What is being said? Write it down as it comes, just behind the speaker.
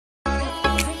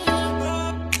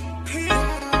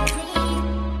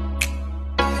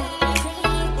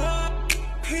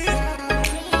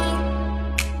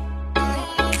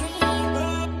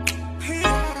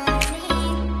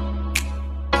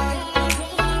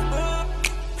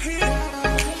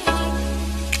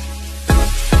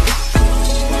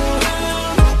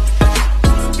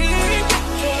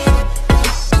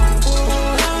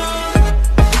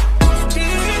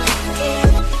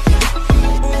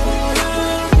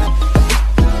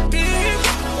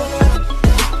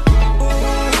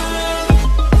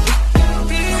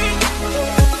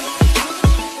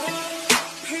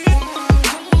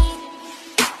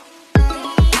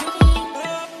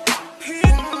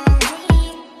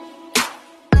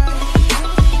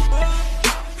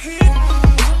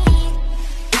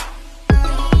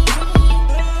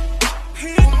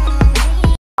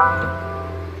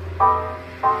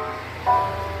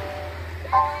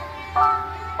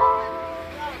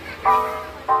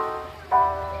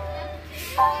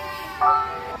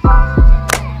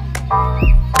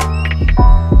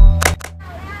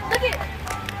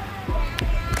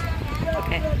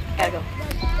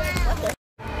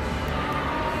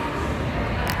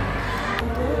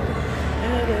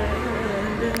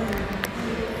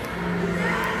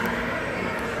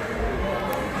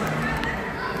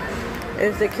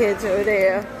There's the kids over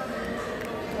there.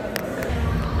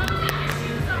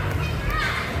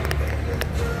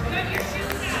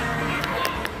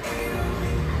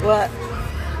 What?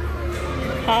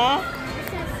 Huh?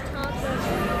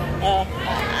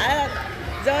 I don't.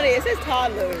 Zoni, it says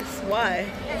toddlers. Why?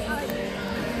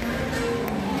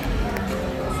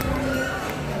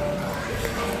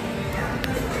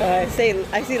 I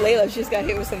see Leila. She just got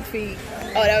hit with some feet.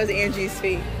 Oh, that was Angie's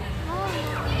feet.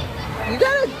 You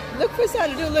gotta look for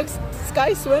something to do. Look,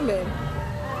 Sky swimming.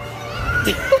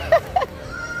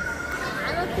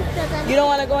 You don't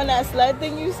want to go on that sled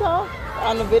thing you saw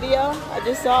on the video? I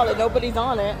just saw it. Nobody's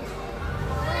on it.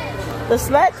 The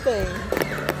sled thing.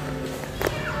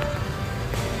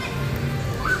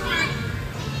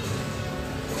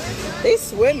 They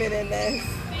swimming in this.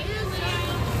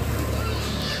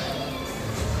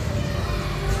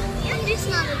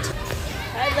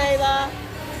 Hi, Leila.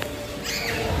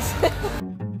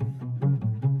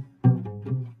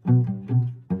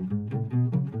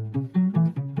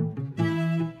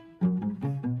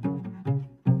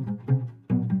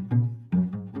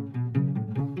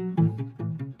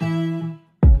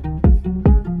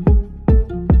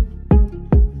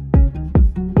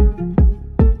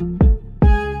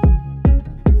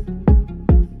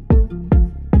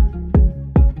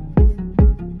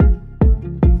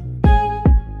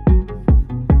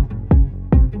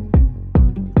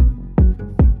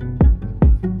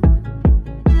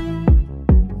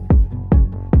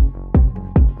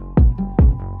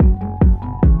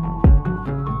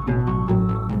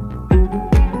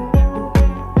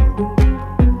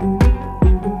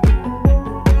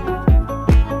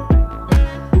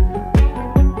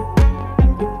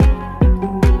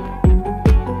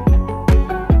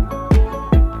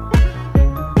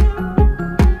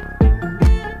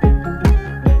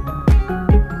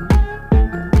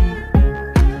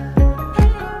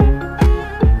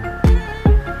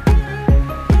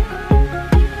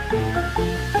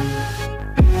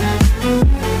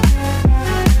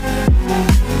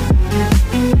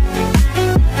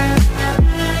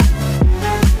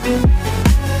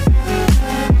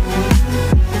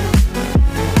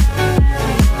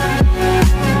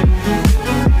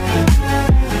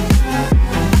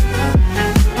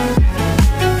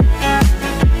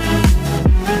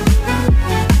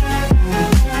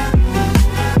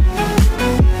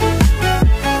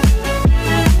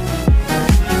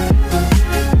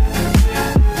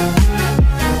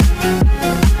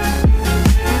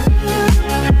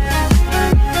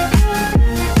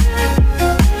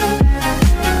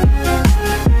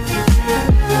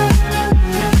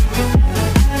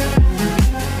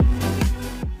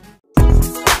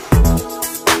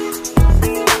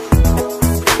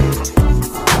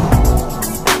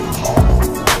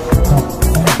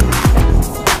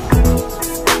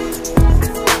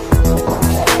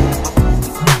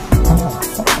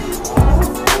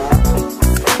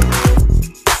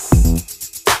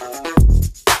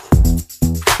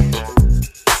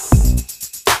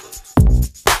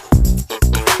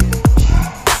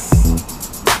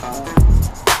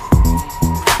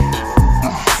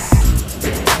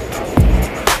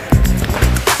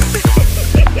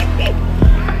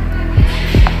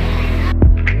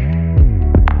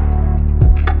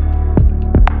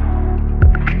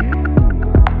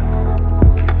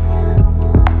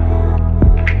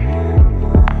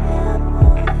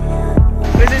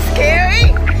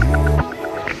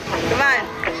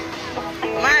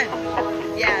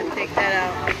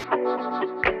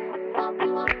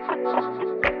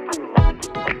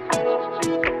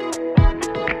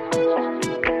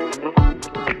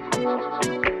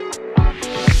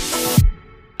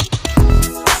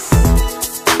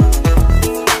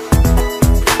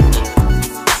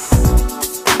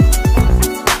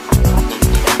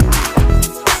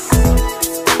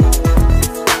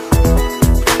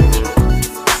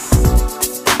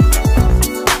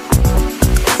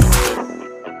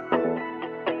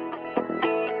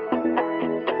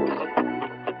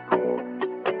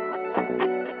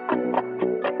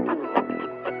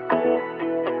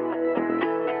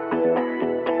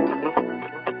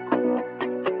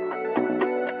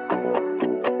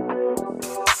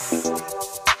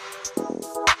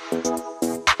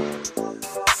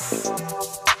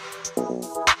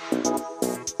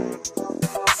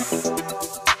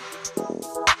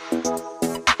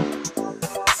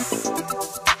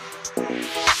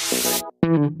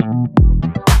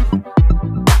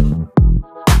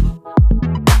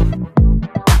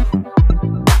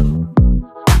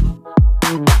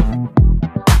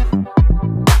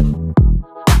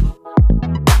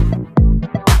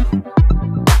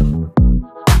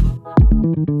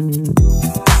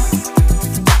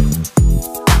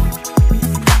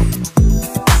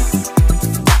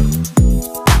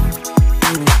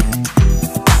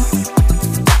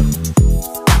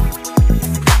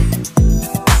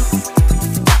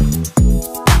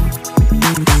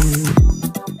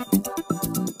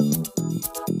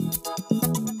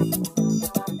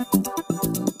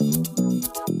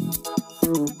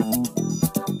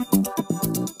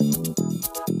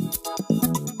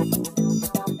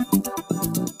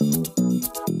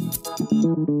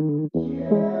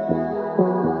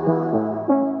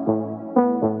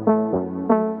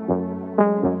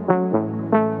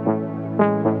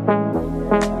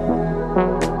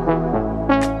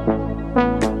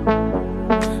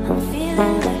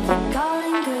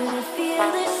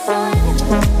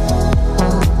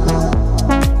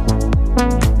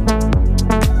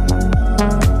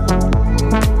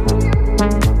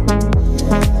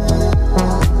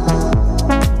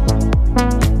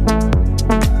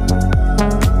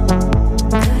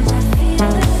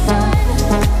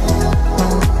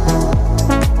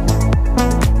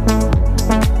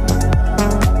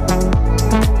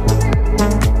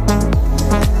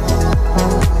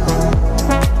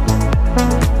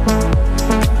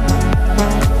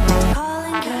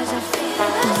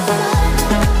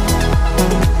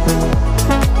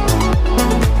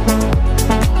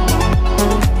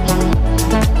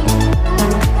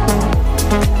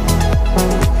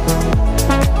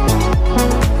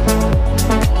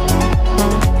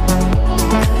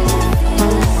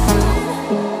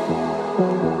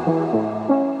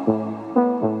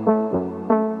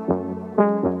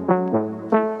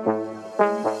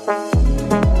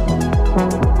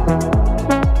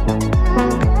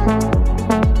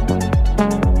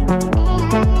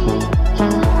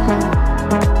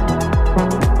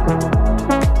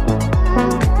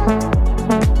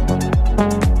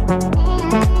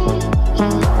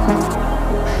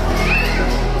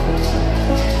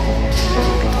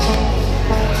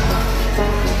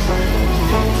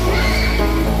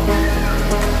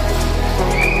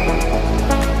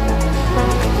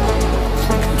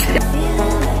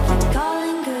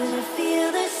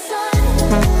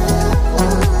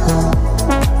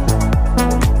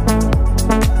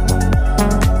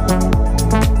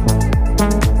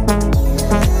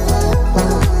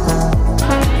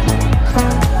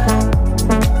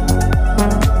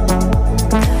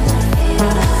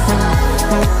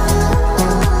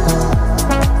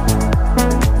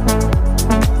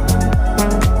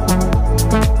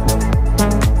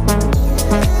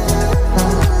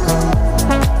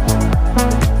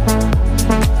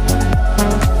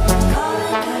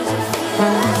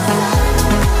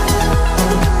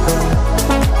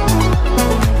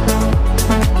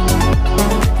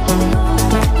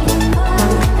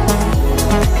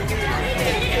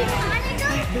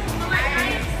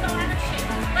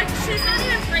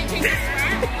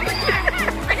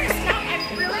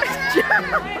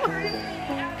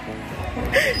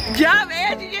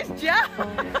 Jump,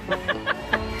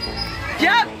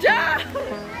 jump!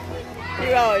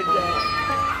 You always jump.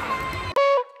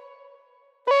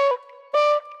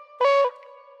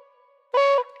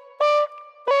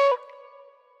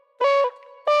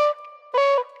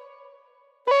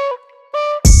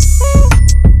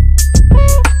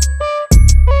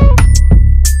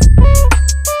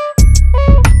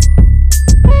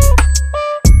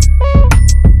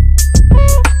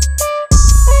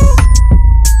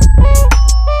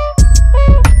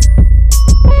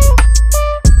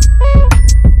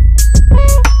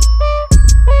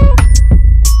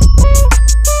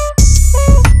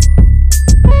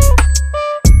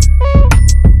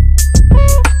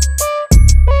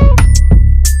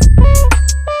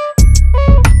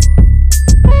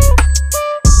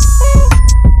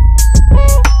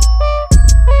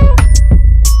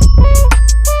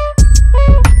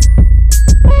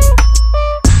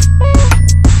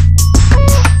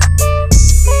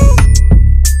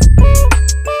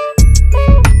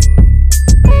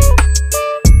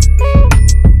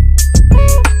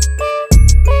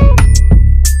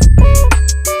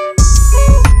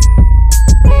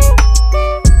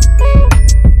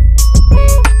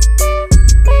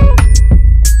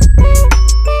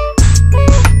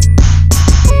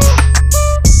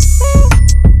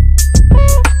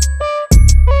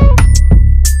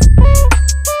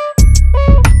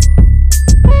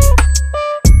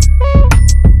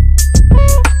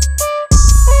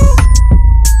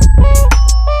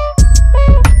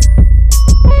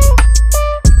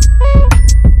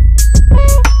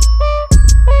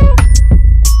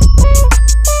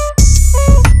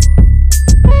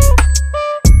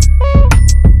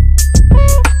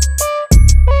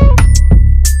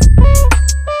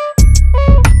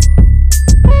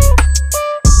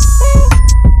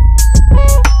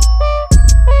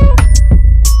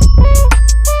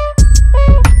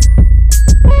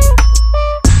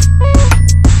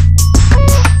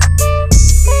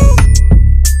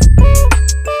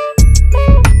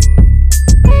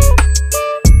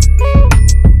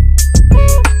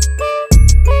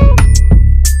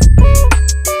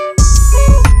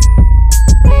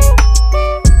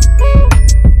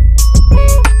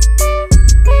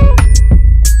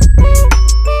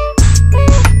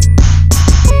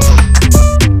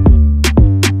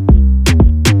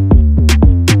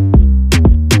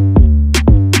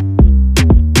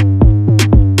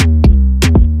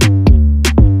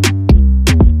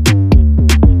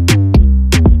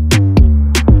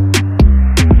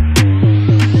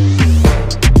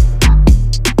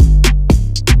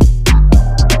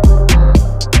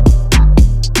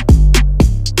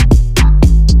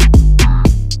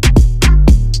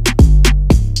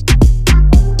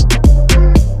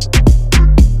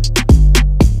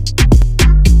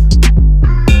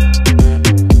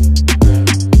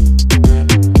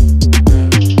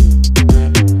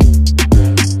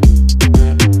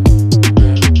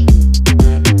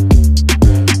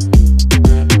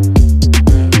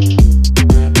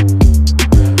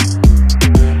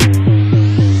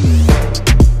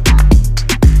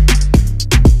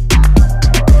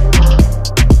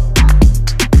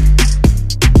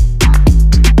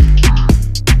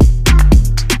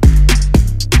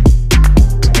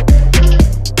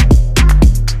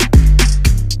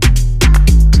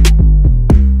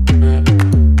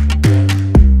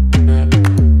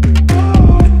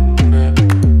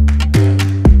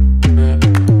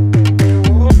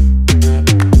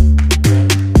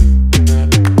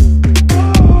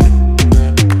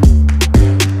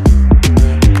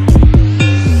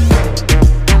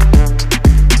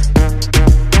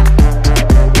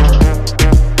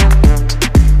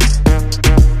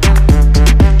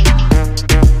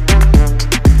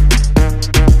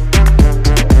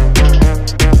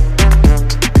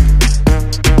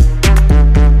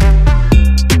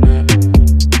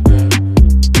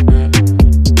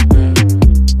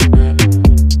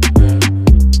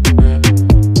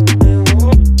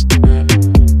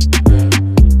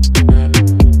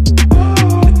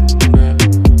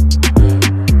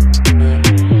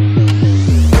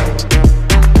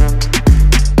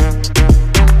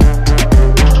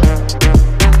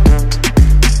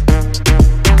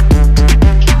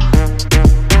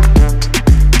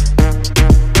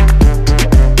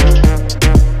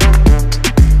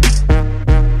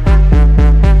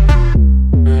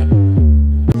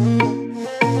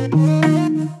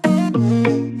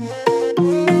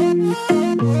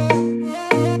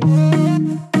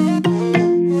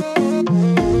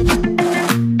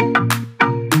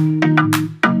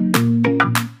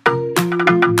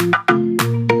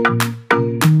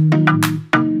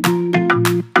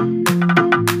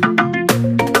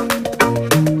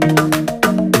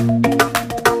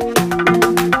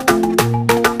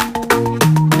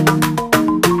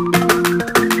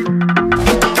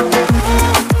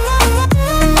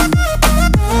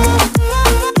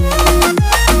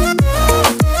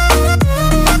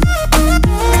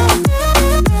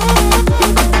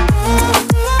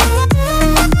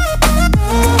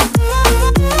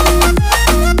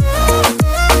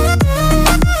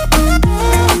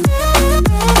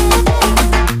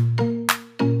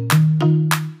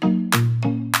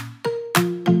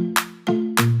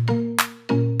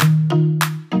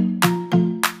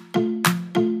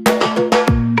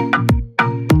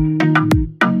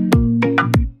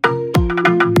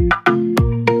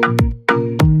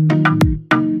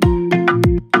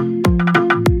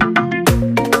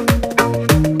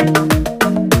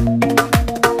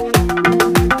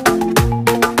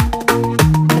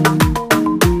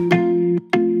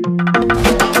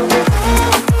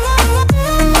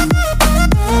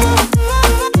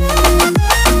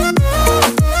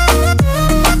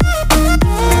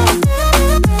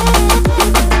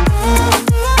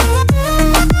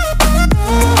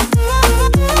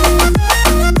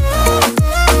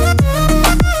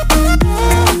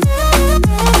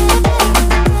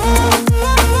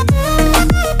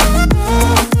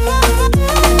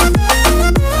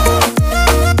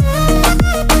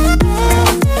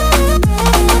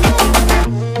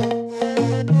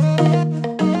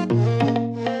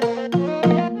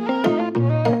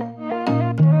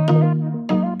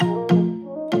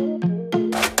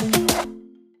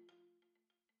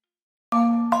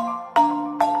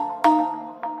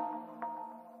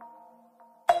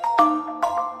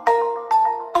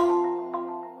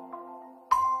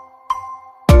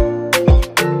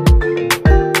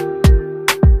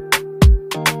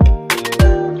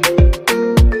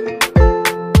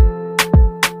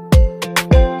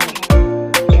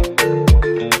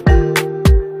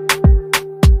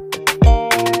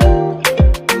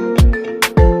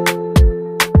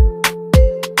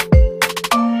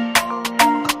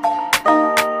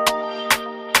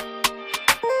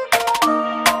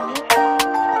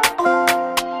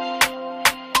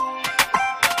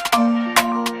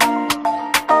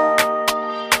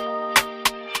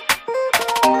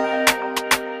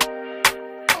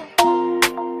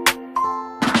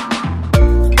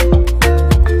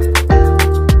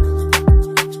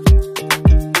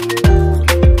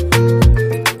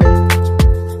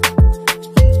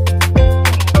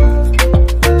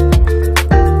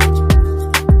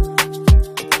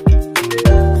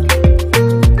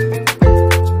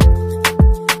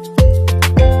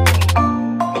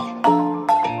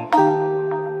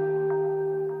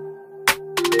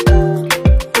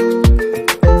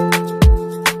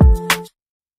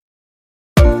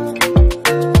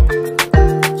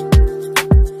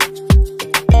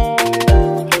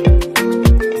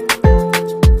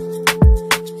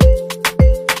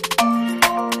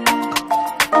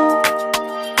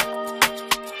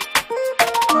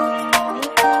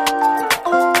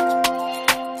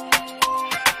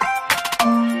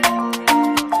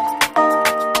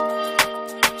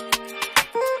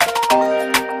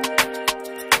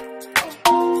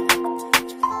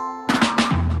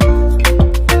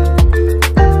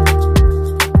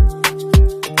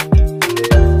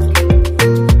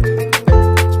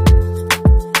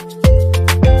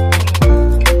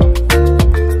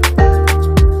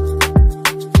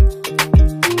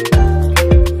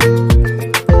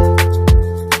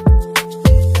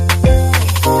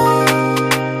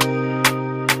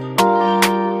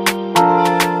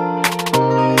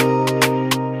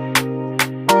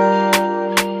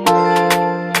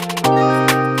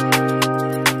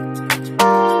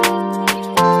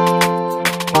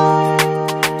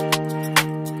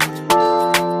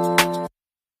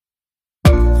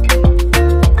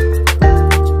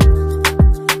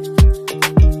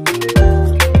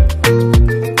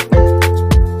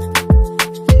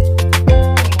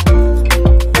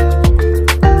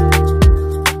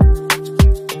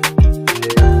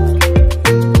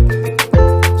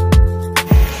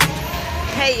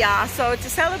 Hey y'all, so to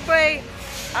celebrate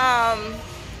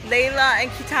Leila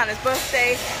and Kitana's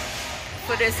birthday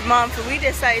for this month, we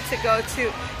decided to go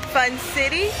to Fun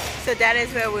City. So that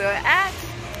is where we're at.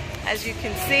 As you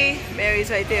can see, Mary's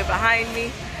right there behind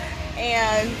me,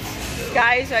 and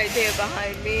Sky's right there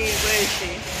behind me. Where is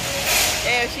she?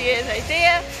 There she is right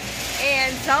there.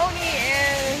 And Tony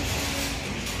is,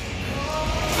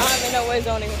 I don't even know where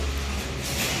Tony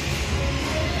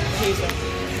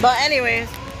is. But anyways,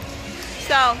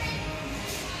 so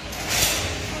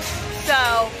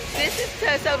this is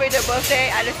to celebrate their birthday.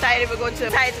 I decided we're going to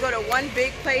go to one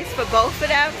big place for both of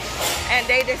them, and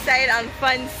they decided on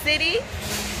Fun City.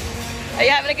 Are you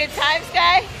having a good time,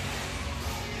 Sky?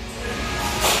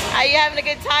 Are you having a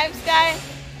good time, Sky?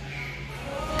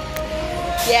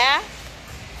 Yeah?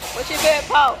 What's your favorite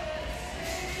part?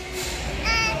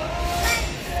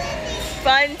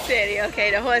 Fun City.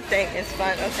 Okay, the whole thing is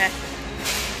fun. Okay.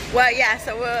 Well, yeah,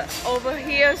 so we're over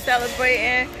here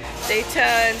celebrating.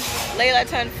 Leila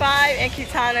turned 5 and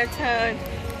Kitana turned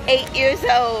 8 years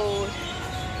old.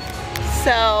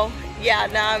 So, yeah,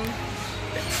 now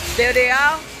there they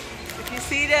are. If you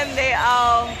see them, they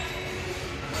are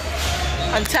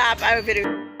on top. I have a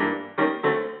video.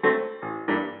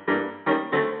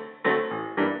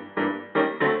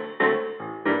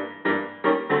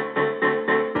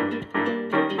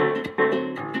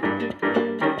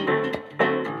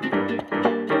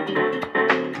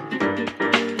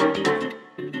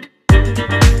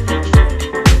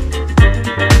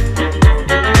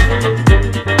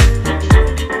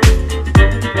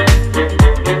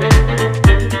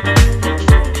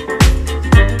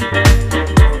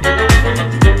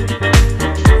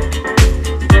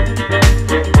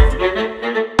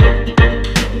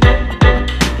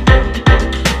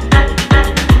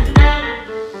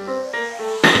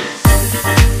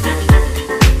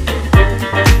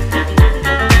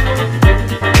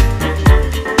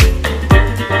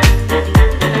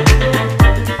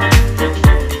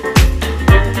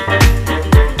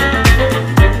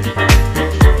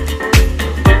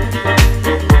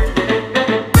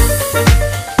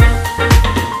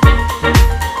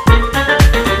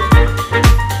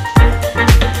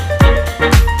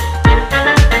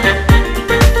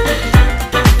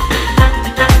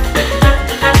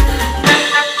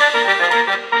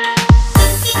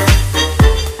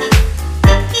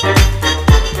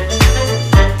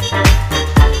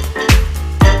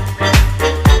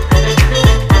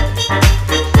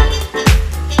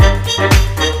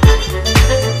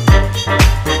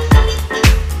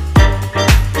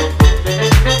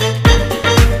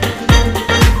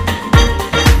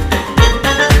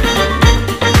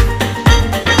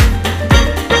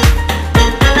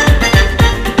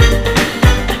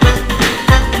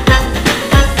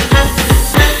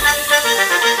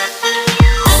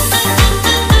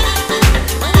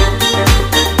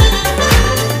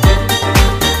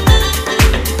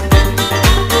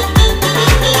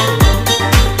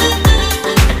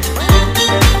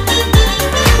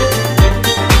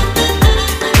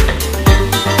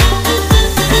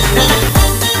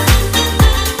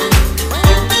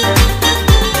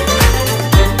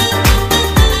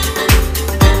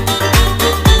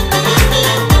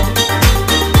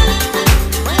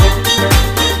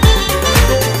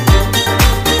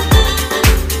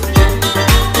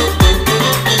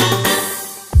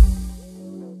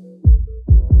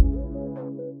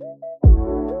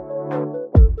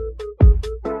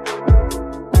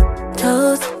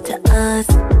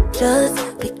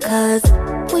 just because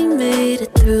we made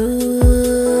it through.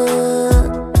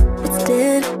 What's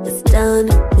dead is done,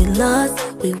 we lost,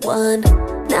 we won.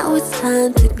 Now it's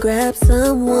time to grab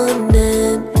someone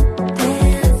and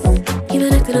dance. You've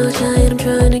been acting all shy and I'm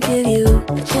trying to give you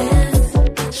a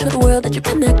chance. Show the world that you've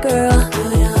been that girl. Throw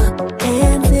your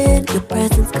hands in, your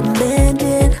presence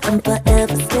commanding. I'm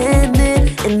forever standing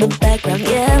in the background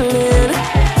yelling.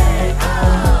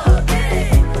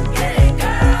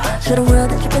 Show the world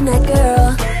that you've been that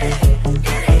girl.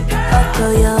 Oh,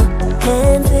 throw your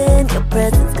hands in, your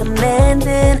presence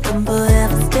commanding. I'm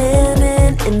forever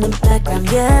standing in the background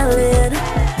yelling.